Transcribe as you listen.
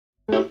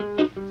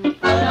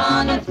Put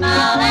on a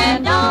smile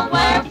and don't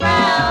wear a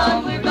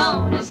frown. We're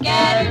gonna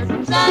scatter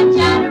some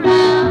sunshine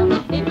around.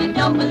 If you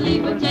don't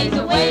believe we'll chase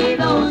away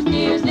those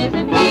tears,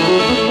 listen here.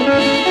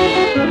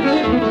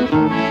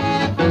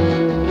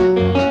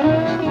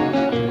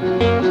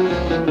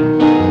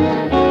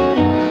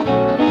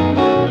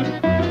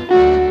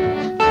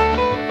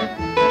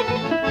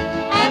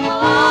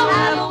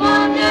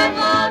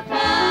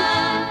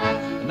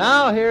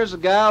 Here's a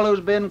gal who's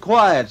been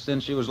quiet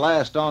since she was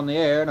last on the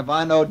air, and if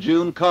I know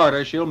June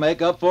Carter, she'll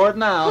make up for it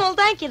now. Well,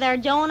 thank you there,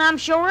 Joe, and I'm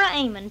sure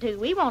aiming to.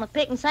 We want to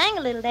pick and sing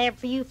a little dab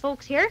for you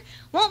folks here.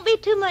 Won't be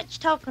too much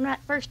talking right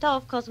first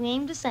off, 'cause we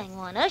aim to sing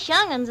one. Us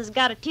young'uns has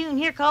got a tune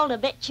here called I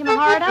Betcha My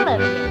Heart I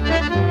Love You.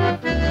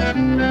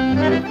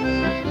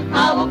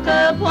 I woke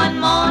up one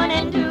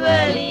morning too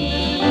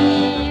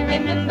early,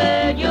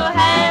 remembered your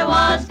hair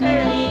was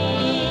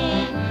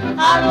curly.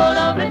 I rolled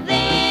over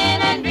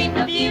then and dreamed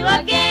of you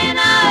again.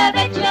 I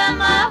betcha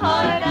my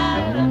heart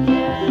I love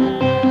you.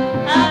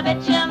 I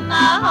betcha my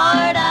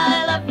heart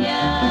I love you.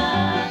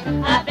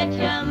 I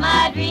betcha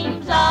my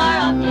dreams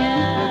are of you.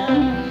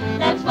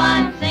 That's why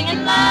I'm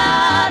singing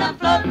loud, I'm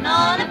floating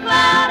on a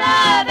cloud.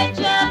 I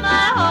betcha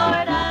my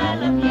heart I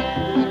love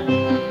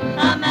you.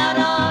 I'm out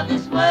of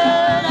this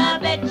world, I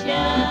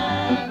betcha.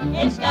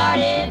 It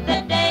started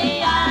the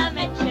day I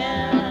met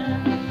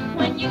you.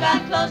 When you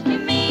got close to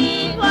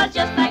me, it was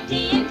just like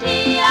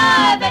TNT.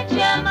 I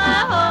betcha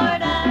my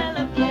heart I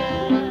love you.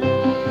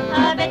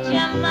 I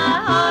betcha my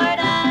heart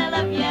I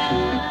love you.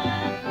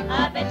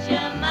 I betcha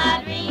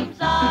my dreams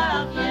are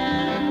of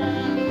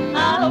you. I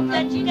hope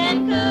that you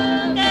can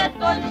cook as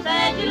gorgeous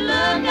as you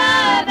look.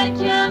 I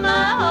betcha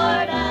my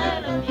heart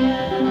I love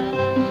you.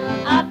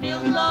 I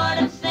feel sort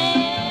of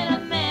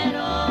sentimental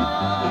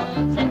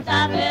since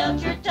I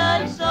felt your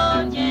touch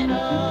so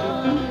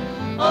gentle.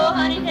 Oh,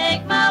 honey,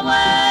 take my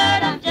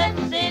word, I'm just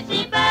a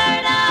sissy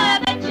bird. I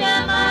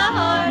betcha my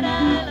heart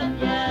I love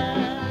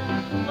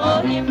you.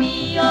 Oh, hear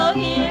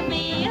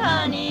me,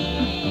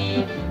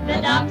 honey.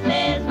 The doc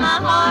says my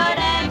heart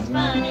acts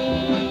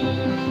funny,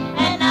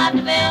 and I've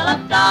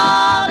developed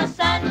all the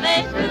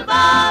sun-faced screwball.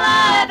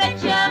 I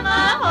betcha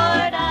my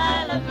heart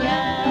I love you.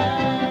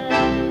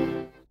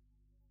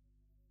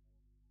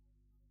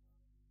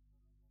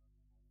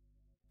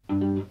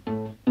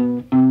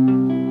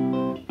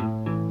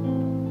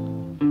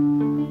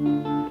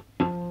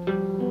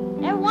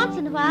 Once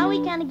in a while,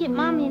 we kind of get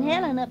Mommy and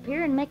Helen up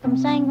here and make them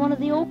sing one of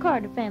the old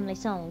Carter family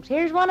songs.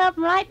 Here's one of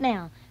them right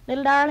now,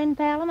 Little Darling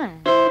Pal of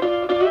Mine.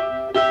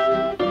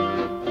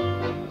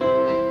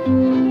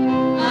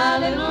 My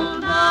little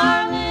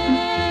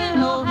darling,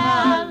 oh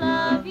how I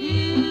love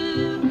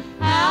you,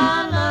 how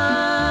I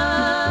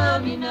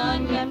love you,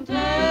 none can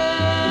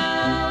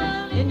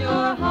tell. In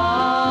your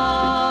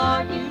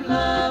heart you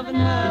love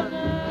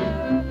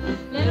another,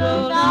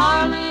 little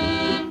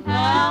darling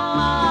pal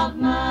of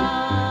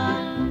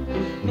mine.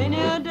 Many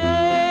a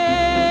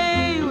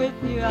day with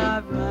you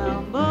I've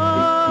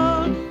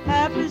rambled,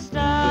 happiest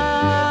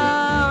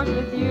hours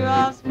with you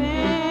I've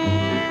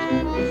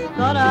spent.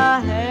 Thought I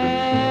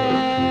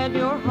had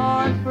your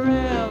heart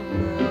forever,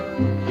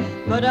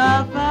 but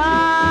I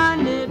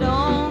find it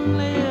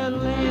only a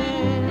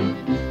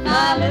length.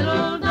 My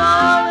little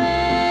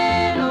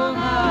darling, oh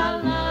how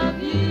I love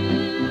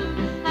you,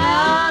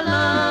 how I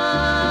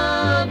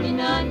love you,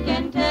 none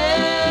can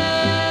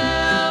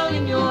tell.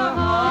 In your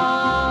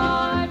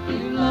heart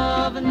you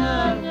love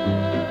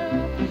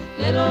another,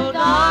 little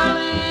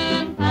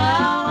darling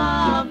pal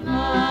of mine.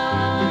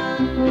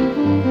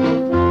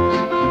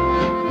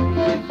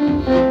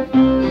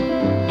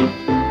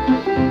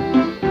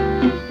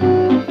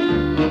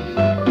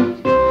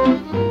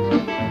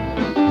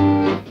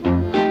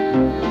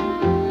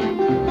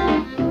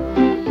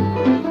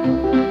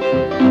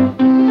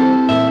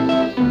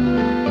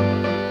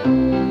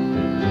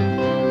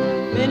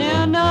 Many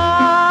a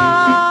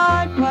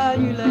night while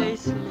you lay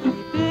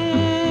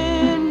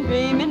sleeping,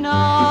 dreaming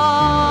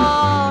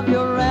of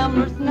your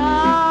ramblers'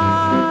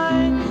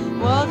 night,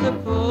 was a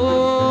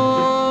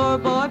poor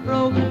boy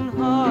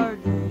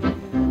broken-hearted,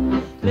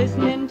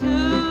 listening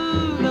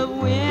to the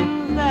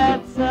winds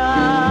that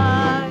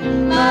sigh.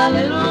 My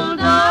little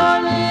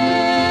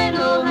darling,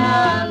 oh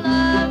how I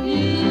love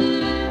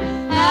you,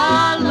 how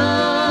I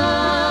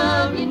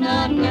love you,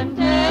 none can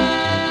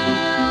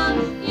tell.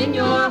 In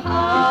your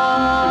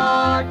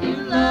heart you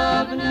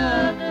love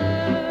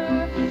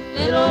another,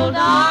 little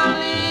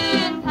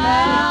darling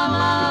pal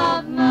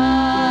of mine.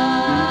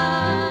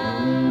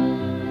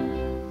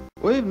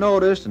 We've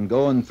noticed in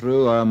going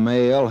through our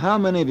mail how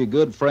many of you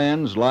good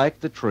friends like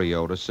the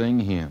trio to sing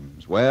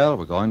hymns. Well,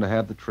 we're going to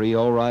have the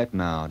trio right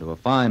now to a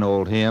fine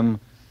old hymn,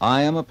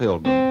 I Am a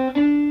Pilgrim.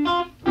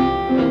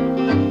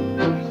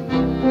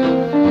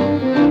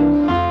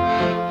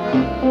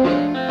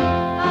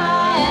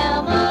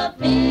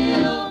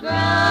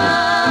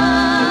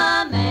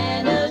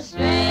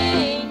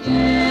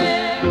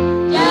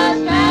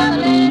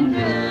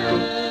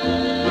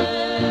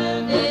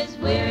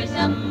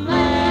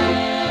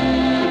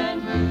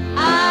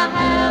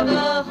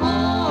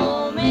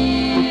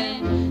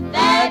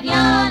 That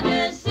yonder